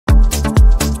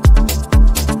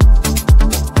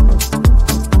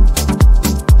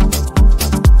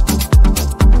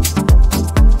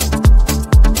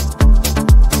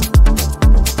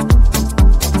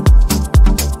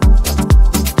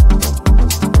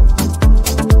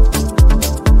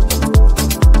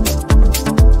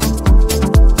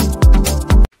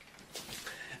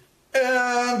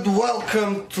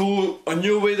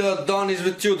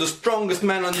with you, the strongest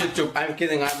man on YouTube. I'm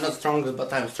kidding, I'm not strongest,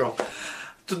 but I'm strong.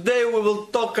 Today we will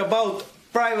talk about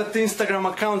private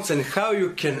Instagram accounts and how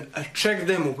you can check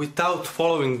them without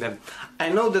following them. I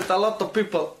know that a lot of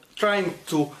people trying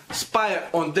to spy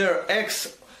on their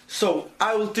ex, so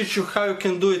I will teach you how you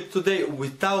can do it today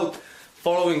without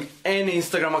following any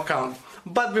Instagram account.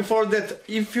 But before that,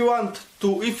 if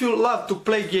you love to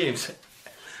play games,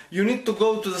 you need to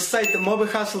go to the site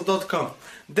mobyhustle.com.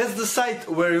 That's the site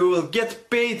where you will get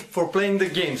paid for playing the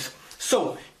games.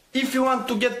 So, if you want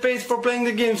to get paid for playing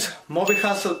the games,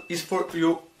 MobyHustle is for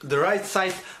you the right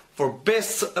site for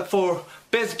best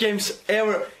games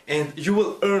ever, and you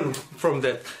will earn from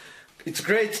that. It's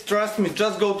great, trust me,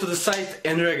 just go to the site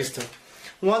and register.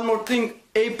 One more thing,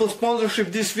 Apple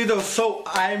sponsorship this video, so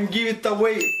I'm giving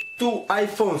away 2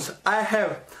 iPhones. I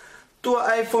have 2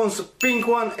 iPhones, pink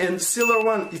one and silver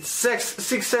one, it's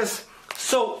 6S.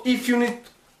 So if you need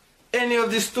any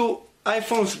of these 2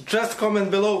 iPhones, just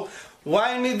comment below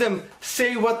why you need them,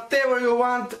 say whatever you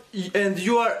want, and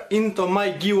you are into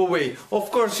my giveaway. Of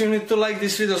course you need to like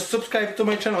this video, subscribe to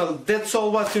my channel, that's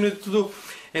all what you need to do.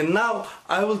 And now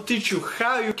I will teach you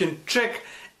how you can check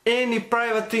any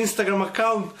private Instagram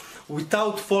account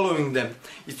without following them.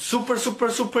 It's super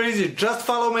easy, just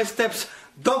follow my steps.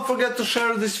 Don't forget to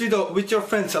share this video with your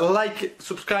friends, like,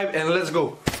 subscribe, and let's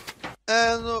go.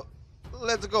 And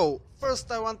let's go.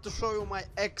 First I want to show you my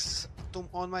ex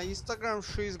on my Instagram.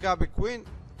 She's Gabi Queen.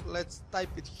 Let's type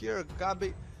it here,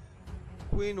 Gabi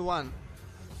Queen 1.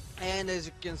 And as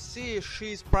you can see,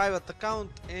 she's private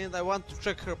account and I want to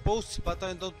check her posts, but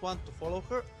I don't want to follow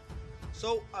her.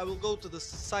 So I will go to the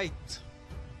site,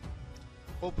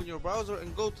 open your browser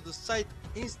and go to the site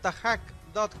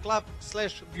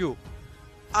instahack.club/view,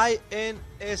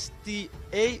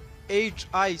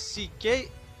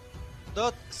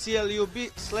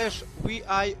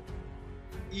 instahack.club/VIEW,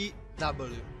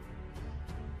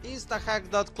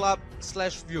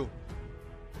 instahack.club/view.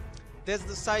 That's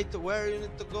the site where you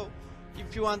need to go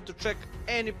if you want to check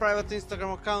any private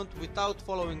Instagram account without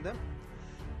following them.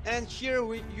 And here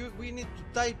we need to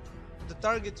type the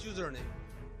target username.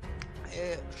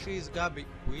 She is Gabi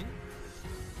Queen.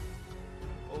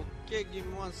 Okay, give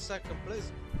me 1 second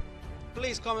please.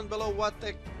 Please comment below what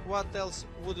else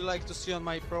would you like to see on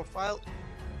my profile.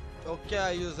 Okay,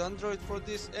 I use Android for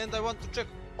this and I want to check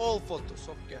all photos.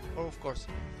 Okay, of course.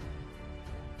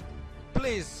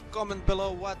 Please comment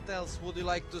below what else would you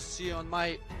like to see on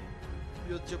my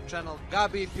YouTube channel.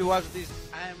 Gabi, if you watch this,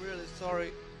 I am really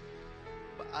sorry,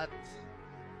 but I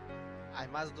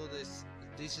must do this.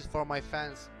 This is for my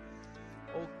fans.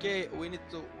 Okay, we need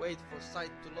to wait for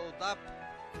site to load up.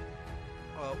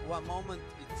 One moment,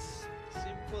 it's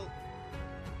simple.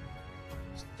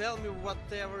 Just tell me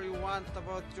whatever you want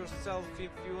about yourself.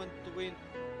 If you want to win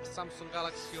Samsung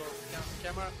Galaxy or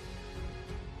camera.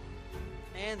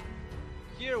 And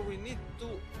here we need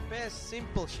to pass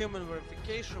simple human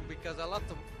verification because a lot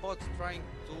of bots trying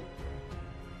to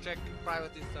check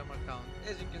private Instagram account.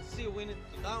 As you can see, we need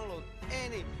to download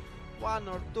any 1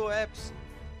 or 2 apps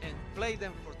and play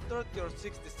them for 30 or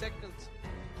 60 seconds.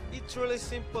 It's really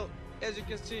simple. As you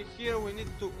can see here, we need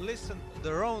to listen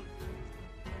their own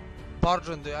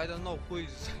Barjon, I don't know who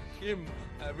is him,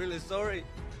 I'm really sorry.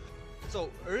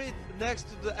 So read next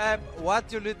to the app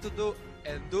what you need to do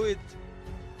and do it.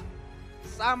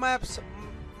 Some apps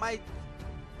might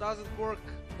doesn't work,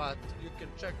 but you can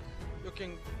check, you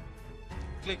can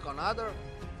click on other.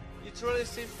 It's really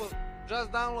simple,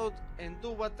 just download and do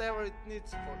whatever it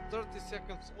needs for 30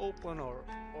 seconds, open or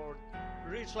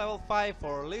reach level 5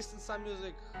 or listen some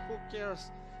music, who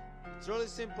cares. It's really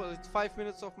simple, it's 5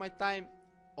 minutes of my time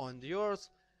on yours.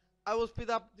 I will speed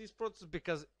up this process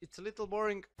because it's a little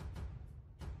boring.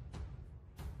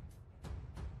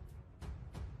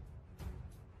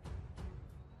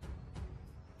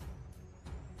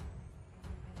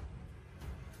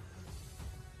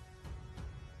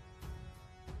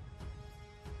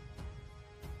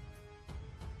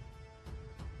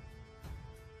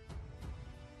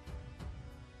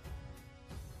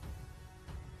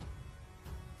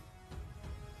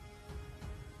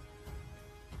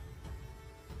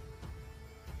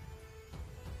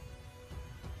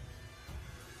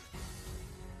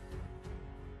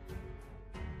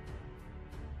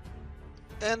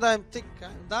 And I think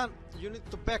I'm done. You need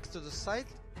to back to the site.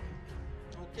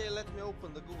 Okay, let me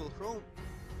open the Google Chrome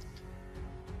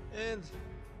and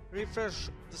refresh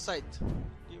the site.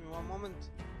 Give me 1 moment.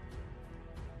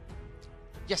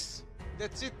 Yes,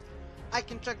 that's it. I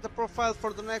can check the profile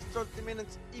for the next 30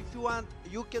 minutes. If you want,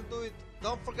 you can do it.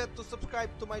 Don't forget to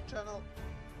subscribe to my channel.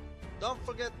 Don't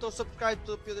forget to subscribe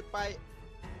to PewDiePie.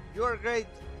 You are great.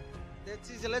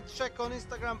 That's easy. Let's check on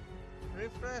Instagram.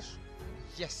 Refresh.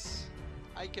 Yes,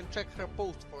 I can check her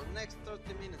post for next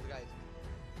 30 minutes, guys.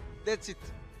 That's it.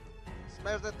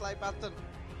 Smash that like button.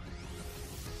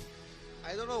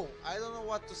 I don't know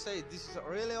what to say. This is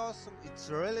really awesome. It's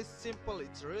really simple.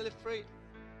 It's really free.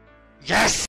 Yes!